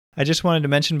I just wanted to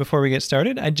mention before we get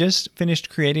started, I just finished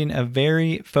creating a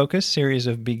very focused series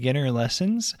of beginner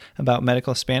lessons about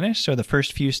medical Spanish. So the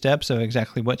first few steps of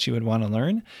exactly what you would want to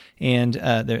learn. And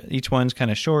each one's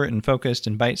kind of short and focused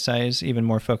and bite-sized, even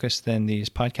more focused than these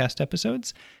podcast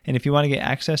episodes. And if you want to get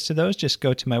access to those, just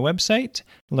go to my website,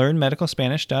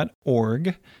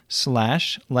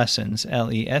 learnmedicalspanish.org/lessons, LESSONS.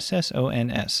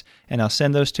 And I'll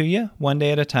send those to you one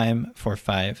day at a time for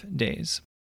 5 days.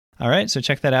 All right, so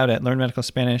check that out at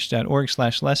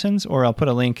learnmedicalspanish.org/lessons, or I'll put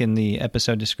a link in the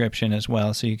episode description as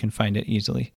well so you can find it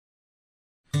easily.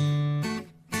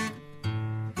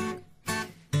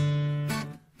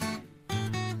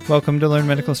 Welcome to Learn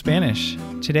Medical Spanish.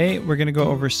 Today we're going to go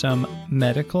over some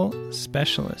medical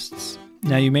specialists.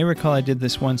 Now you may recall I did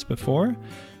this once before,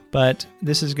 but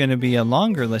this is going to be a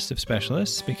longer list of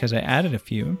specialists because I added a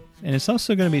few, and it's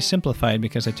also going to be simplified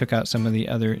because I took out some of the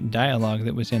other dialogue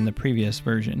that was in the previous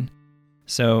version.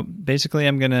 So basically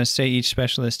I'm going to say each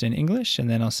specialist in English, and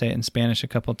then I'll say it in Spanish a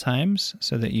couple times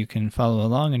so that you can follow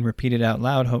along and repeat it out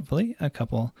loud, hopefully, a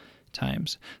couple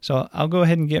times. So I'll go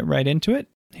ahead and get right into it.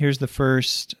 Here's the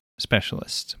first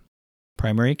specialist,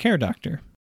 primary care doctor.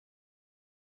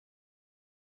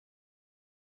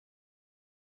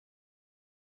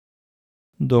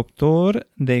 Doctor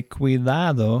de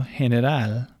cuidado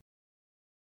general.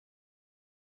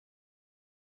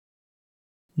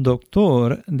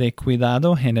 Doctor de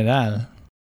cuidado general.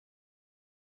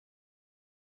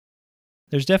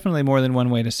 There's definitely more than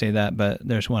one way to say that, but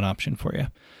there's one option for you.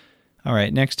 All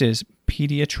right, next is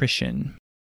pediatrician.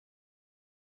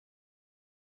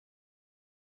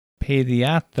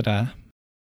 Pediatra.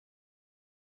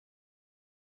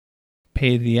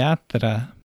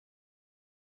 Pediatra.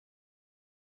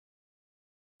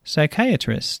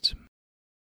 Psychiatrist.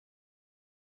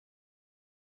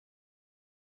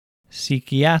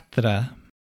 Psiquiatra.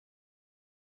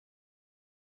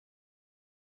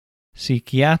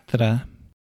 Psiquiatra.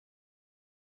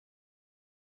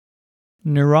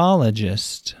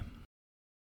 Neurologist.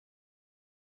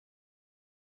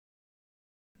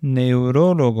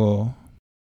 Neurólogo.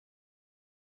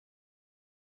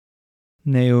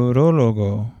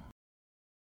 Neurólogo.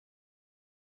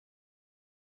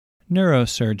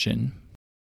 Neurosurgeon.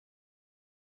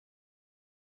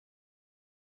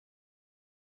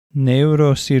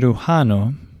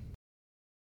 Neurocirujano.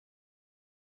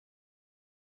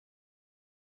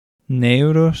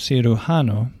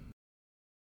 Neurocirujano.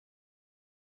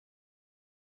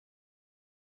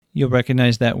 You'll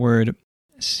recognize that word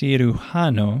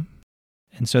cirujano,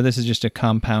 and so this is just a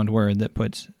compound word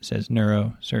that says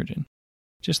neurosurgeon,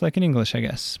 just like in English, I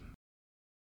guess.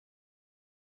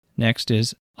 Next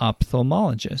is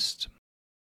ophthalmologist.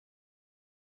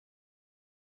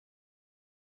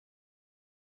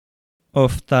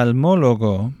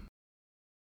 Oftalmólogo.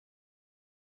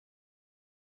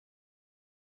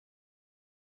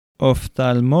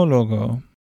 Oftalmólogo.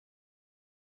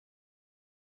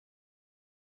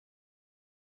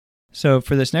 So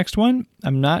for this next one,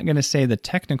 I'm not going to say the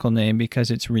technical name because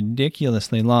it's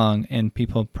ridiculously long and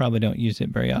people probably don't use it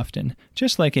very often.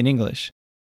 Just like in English.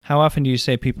 How often do you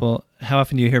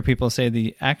hear people say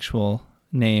the actual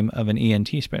name of an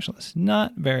ENT specialist?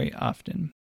 Not very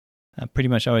often. Pretty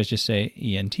much always just say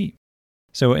ENT.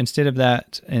 So instead of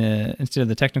that, instead of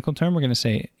the technical term, we're going to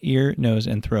say ear, nose,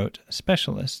 and throat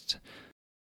specialist.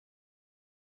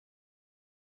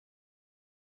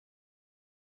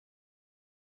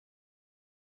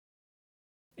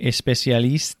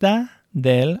 Especialista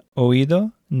del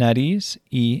oído, nariz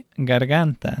y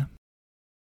garganta.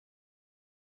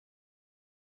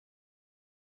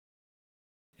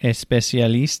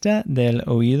 Especialista del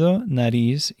oído,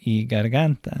 nariz y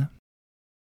garganta.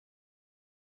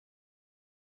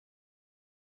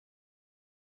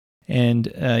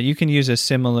 And you can use a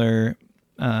similar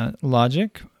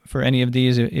logic for any of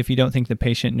these. If you don't think the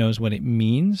patient knows what it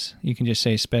means, you can just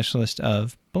say specialist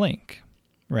of blank,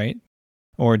 right?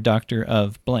 Or doctor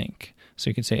of blank. So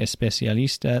you could say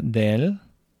especialista del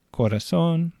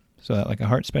corazón, so that like a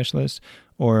heart specialist,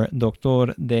 or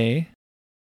doctor de,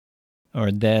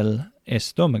 or del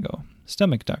estómago,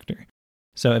 stomach doctor.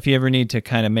 So if you ever need to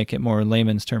kind of make it more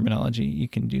layman's terminology, you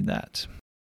can do that.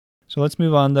 So let's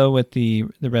move on, though, with the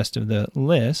rest of the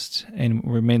list, and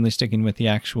we're mainly sticking with the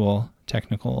actual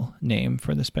technical name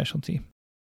for the specialty.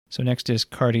 So next is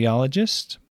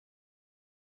cardiologist.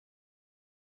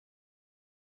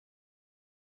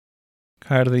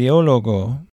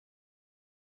 Cardiólogo.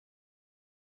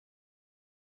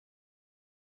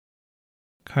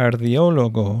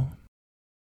 Cardiólogo.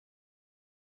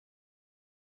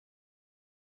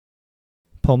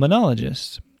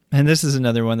 Pulmonologist. And this is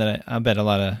another one that I bet a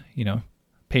lot of,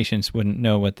 patients wouldn't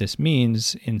know what this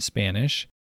means in Spanish,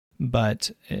 but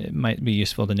it might be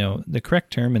useful to know the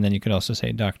correct term, and then you could also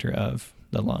say doctor of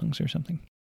the lungs or something.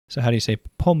 So how do you say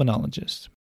pulmonologist?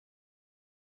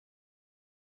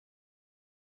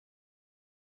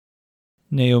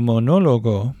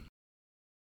 Pneumologo.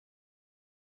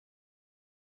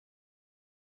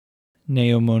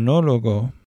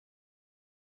 Pneumologo.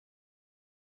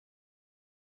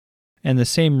 And the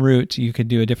same root, you could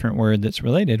do a different word that's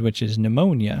related, which is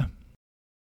pneumonia.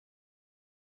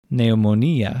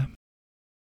 Pneumonia.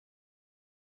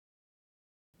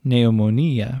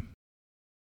 Pneumonia.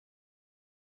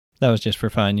 That was just for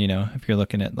fun, if you're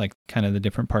looking at like kind of the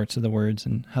different parts of the words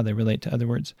and how they relate to other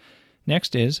words.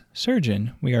 Next is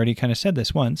surgeon. We already kind of said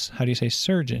this once. How do you say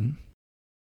surgeon?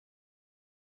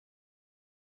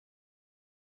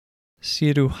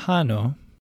 Cirujano.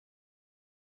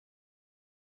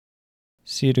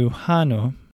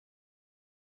 Cirujano.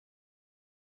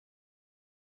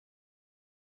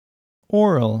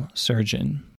 Oral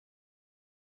surgeon.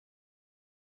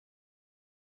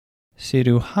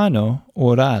 Cirujano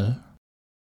oral.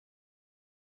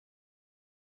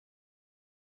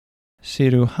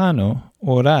 Cirujano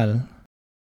oral.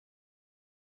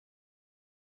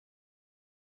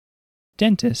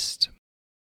 Dentist.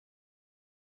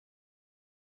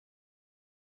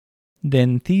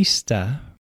 Dentista.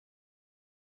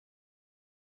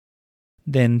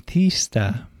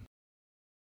 Dentista.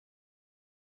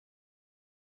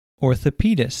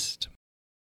 Orthopedist.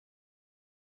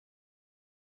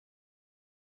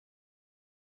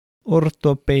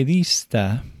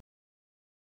 Ortopedista.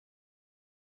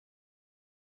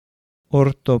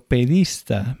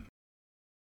 Ortopedista.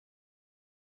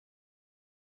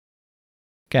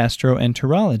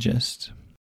 Gastroenterologist.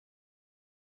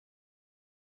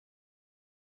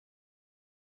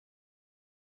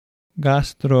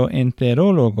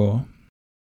 Gastroenterólogo.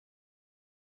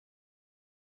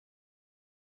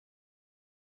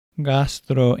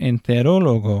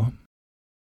 Gastroenterólogo.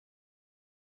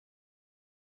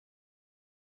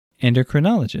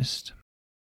 Endocrinologist.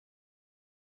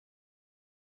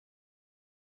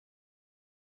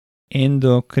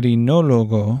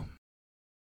 Endocrinólogo.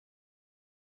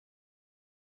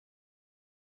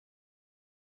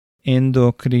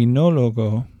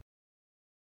 Endocrinólogo.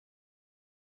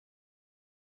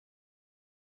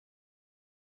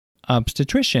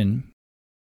 Obstetrician.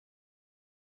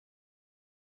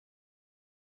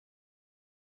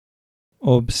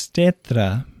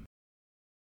 Obstetra.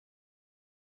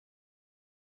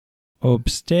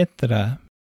 Obstetra.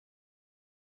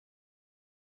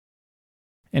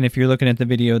 And if you're looking at the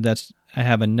video, I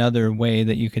have another way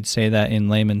that you could say that in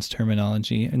layman's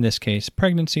terminology. In this case,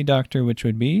 pregnancy doctor, which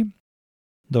would be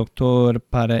doctor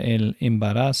para el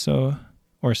embarazo,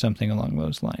 or something along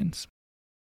those lines.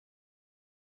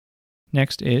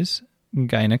 Next is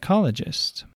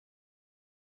gynecologist.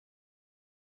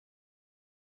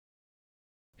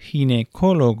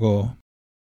 Ginecólogo.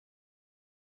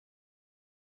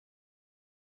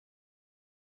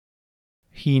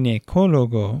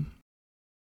 Ginecólogo.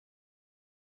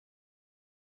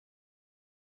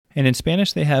 And in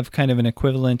Spanish, they have kind of an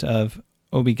equivalent of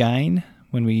OB-GYN.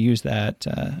 When we use that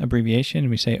abbreviation,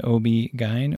 we say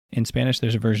OB-GYN. In Spanish,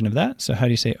 there's a version of that. So how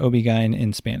do you say OB-GYN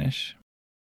in Spanish?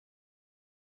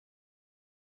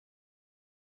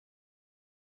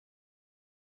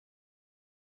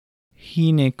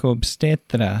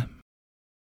 Ginecobstetra.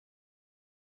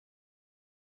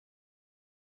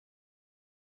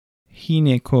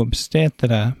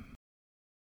 Ginecobstetra.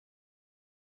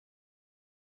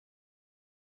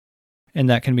 And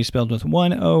that can be spelled with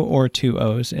one O or two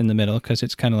O's in the middle because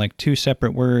it's kind of like two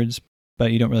separate words,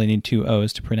 but you don't really need two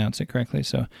O's to pronounce it correctly.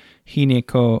 So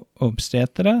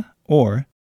ginecobstetra or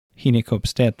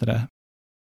ginecobstetra.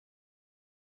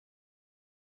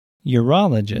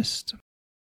 Urologist.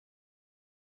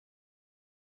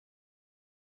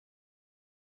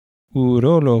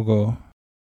 Urologo.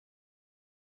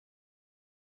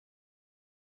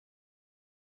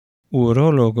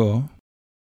 Urologo.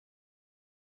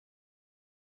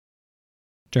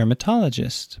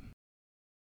 Dermatologist.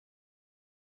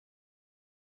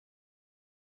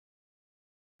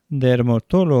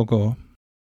 Dermatólogo.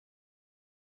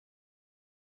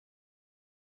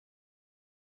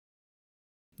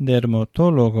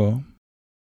 Dermatólogo.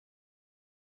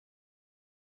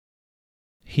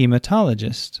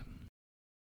 Hematologist.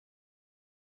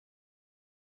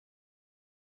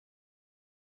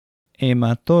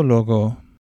 Hematólogo.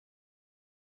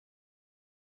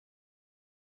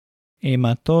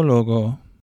 Hematólogo.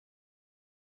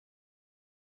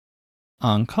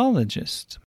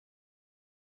 Oncologist.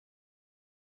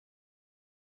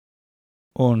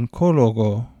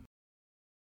 Oncólogo.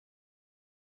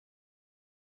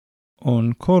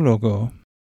 Oncólogo.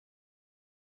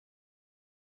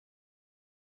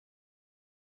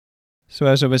 So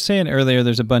as I was saying earlier,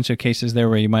 there's a bunch of cases there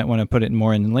where you might want to put it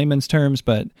more in layman's terms,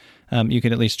 but you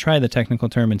could at least try the technical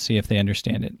term and see if they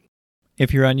understand it.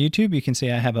 If you're on YouTube, you can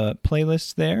see I have a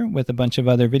playlist there with a bunch of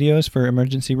other videos for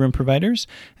emergency room providers,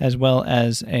 as well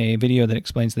as a video that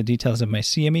explains the details of my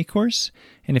CME course.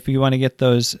 And if you want to get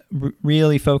those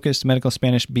really focused medical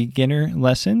Spanish beginner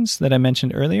lessons that I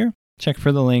mentioned earlier, check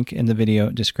for the link in the video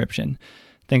description.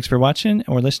 Thanks for watching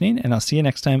or listening, and I'll see you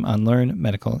next time on Learn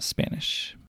Medical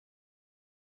Spanish.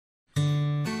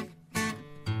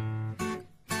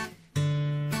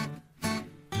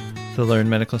 The Learn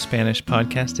Medical Spanish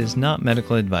podcast is not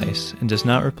medical advice and does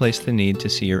not replace the need to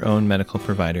see your own medical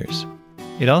providers.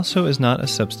 It also is not a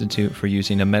substitute for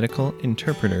using a medical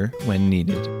interpreter when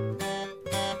needed.